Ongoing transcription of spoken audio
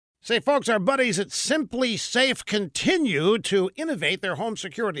Say, folks, our buddies at Simply Safe continue to innovate their home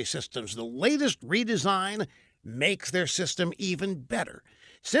security systems. The latest redesign makes their system even better.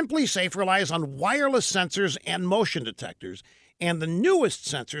 Simply Safe relies on wireless sensors and motion detectors, and the newest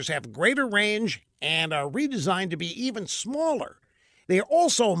sensors have greater range and are redesigned to be even smaller. They are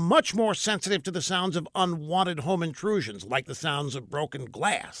also much more sensitive to the sounds of unwanted home intrusions, like the sounds of broken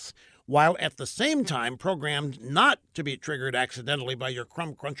glass, while at the same time programmed not to be triggered accidentally by your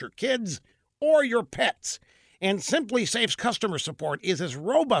crumb cruncher kids or your pets. And Simply Safe's customer support is as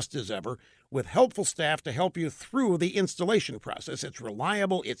robust as ever, with helpful staff to help you through the installation process. It's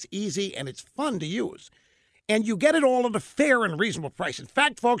reliable, it's easy, and it's fun to use. And you get it all at a fair and reasonable price. In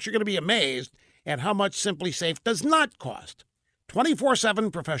fact, folks, you're going to be amazed at how much Simply Safe does not cost. 24/7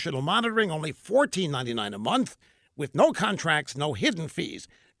 professional monitoring, only $14.99 a month, with no contracts, no hidden fees.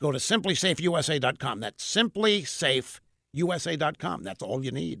 Go to simplysafeusa.com. That's simplysafeusa.com. That's all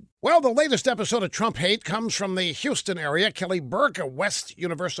you need. Well, the latest episode of Trump Hate comes from the Houston area. Kelly Burke, a West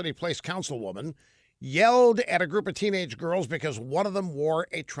University Place councilwoman, yelled at a group of teenage girls because one of them wore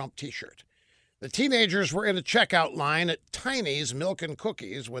a Trump T-shirt. The teenagers were in a checkout line at Tiny's Milk and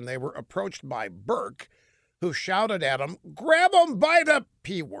Cookies when they were approached by Burke, who shouted at them, "Grab 'em by the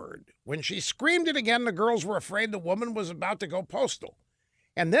P word." When she screamed it again, the girls were afraid the woman was about to go postal.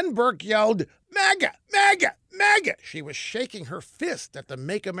 And then Burke yelled, "MAGA, MAGA, MAGA." She was shaking her fist at the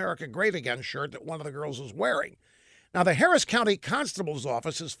Make America Great Again shirt that one of the girls was wearing. Now, the Harris County Constable's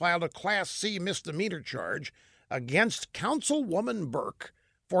Office has filed a Class C misdemeanor charge against Councilwoman Burke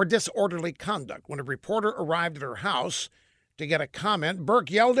for disorderly conduct. When a reporter arrived at her house to get a comment,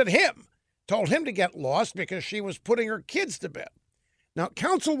 Burke yelled at him, told him to get lost because she was putting her kids to bed. Now,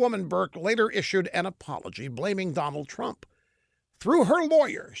 Councilwoman Burke later issued an apology blaming Donald Trump. Through her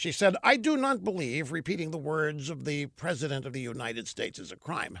lawyer, she said, "I do not believe repeating the words of the President of the United States is a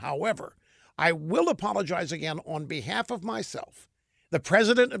crime. However, I will apologize again on behalf of myself, the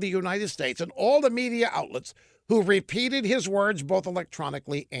President of the United States, and all the media outlets who repeated his words both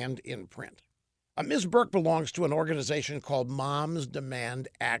electronically and in print." Ms. Burke belongs to an organization called Moms Demand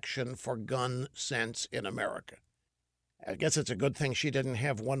Action for Gun Sense in America. I guess it's a good thing she didn't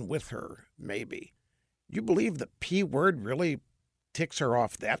have one with her, maybe. You believe the P word really ticks her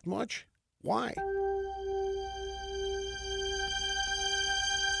off that much? Why?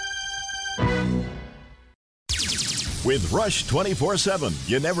 With Rush 24/7,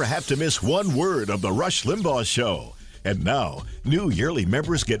 you never have to miss one word of the Rush Limbaugh Show. And now, new yearly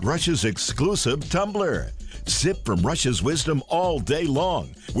members get Rush's exclusive tumbler. Sip from Rush's wisdom all day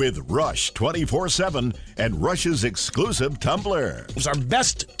long with Rush 24/7 and Rush's exclusive tumbler. It's our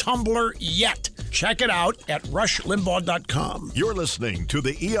best tumbler yet. Check it out at rushlimbaugh.com. You're listening to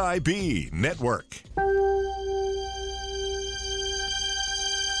the EIB Network.